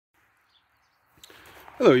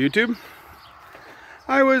Hello YouTube.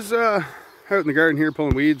 I was out in the garden here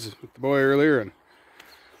pulling weeds with the boy earlier and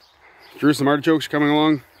drew some artichokes coming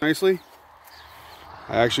along nicely.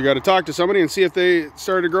 I actually got to talk to somebody and see if they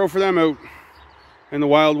started to grow for them out in the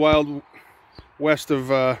wild west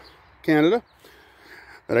of Canada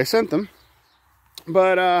that I sent them.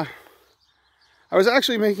 But I was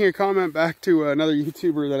actually making a comment back to another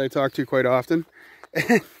YouTuber that I talk to quite often,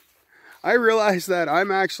 and I realized that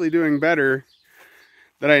I'm actually doing better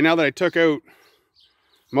now that I took out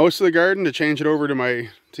most of the garden to change it over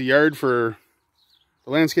to yard for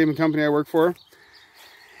the landscaping company I work for.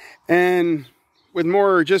 And with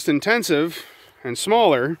more just intensive and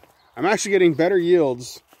smaller, I'm actually getting better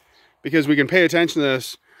yields because we can pay attention to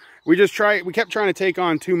this. We kept trying to take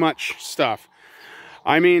on too much stuff.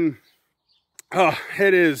 I mean,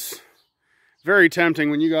 it is very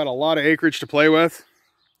tempting when you got a lot of acreage to play with.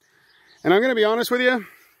 And I'm going to be honest with you,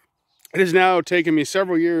 it has now taken me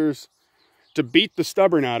several years to beat the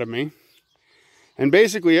stubborn out of me. And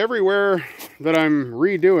basically everywhere that I'm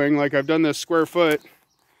redoing, like I've done this square foot,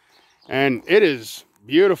 and it is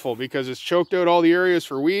beautiful because it's choked out all the areas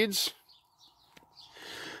for weeds.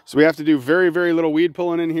 So we have to do very little weed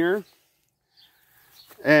pulling in here.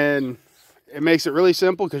 And it makes it really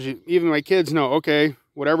simple because even my kids know, okay,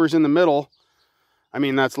 whatever's in the middle, I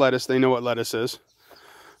mean, that's lettuce. They know what lettuce is.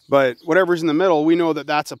 But whatever's in the middle, we know that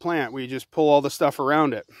that's a plant. We just pull all the stuff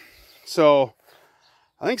around it. So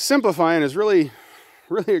I think simplifying is really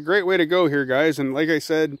a great way to go here, guys. And like I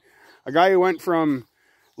said, a guy who went from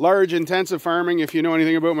large intensive farming, if you know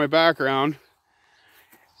anything about my background,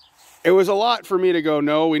 it was a lot for me to go,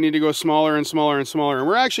 no, we need to go smaller and smaller and smaller. And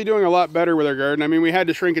we're actually doing a lot better with our garden. I mean, we had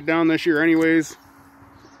to shrink it down this year anyways,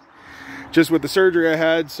 just with the surgery I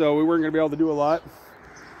had, so we weren't going to be able to do a lot.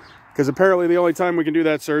 Because apparently the only time we can do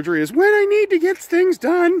that surgery is when I need to get things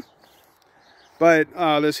done. But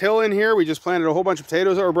this hill in here, we just planted a whole bunch of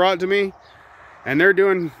potatoes that were brought to me. And they're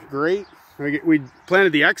doing great. We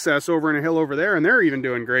planted the excess over in a hill over there, and they're even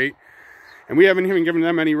doing great. And we haven't even given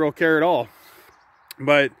them any real care at all.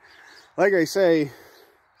 But like I say,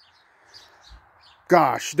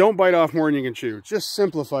 gosh, don't bite off more than you can chew. Just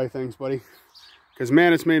simplify things, buddy. Because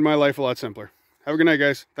man, it's made my life a lot simpler. Have a good night,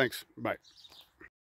 guys. Thanks. Bye.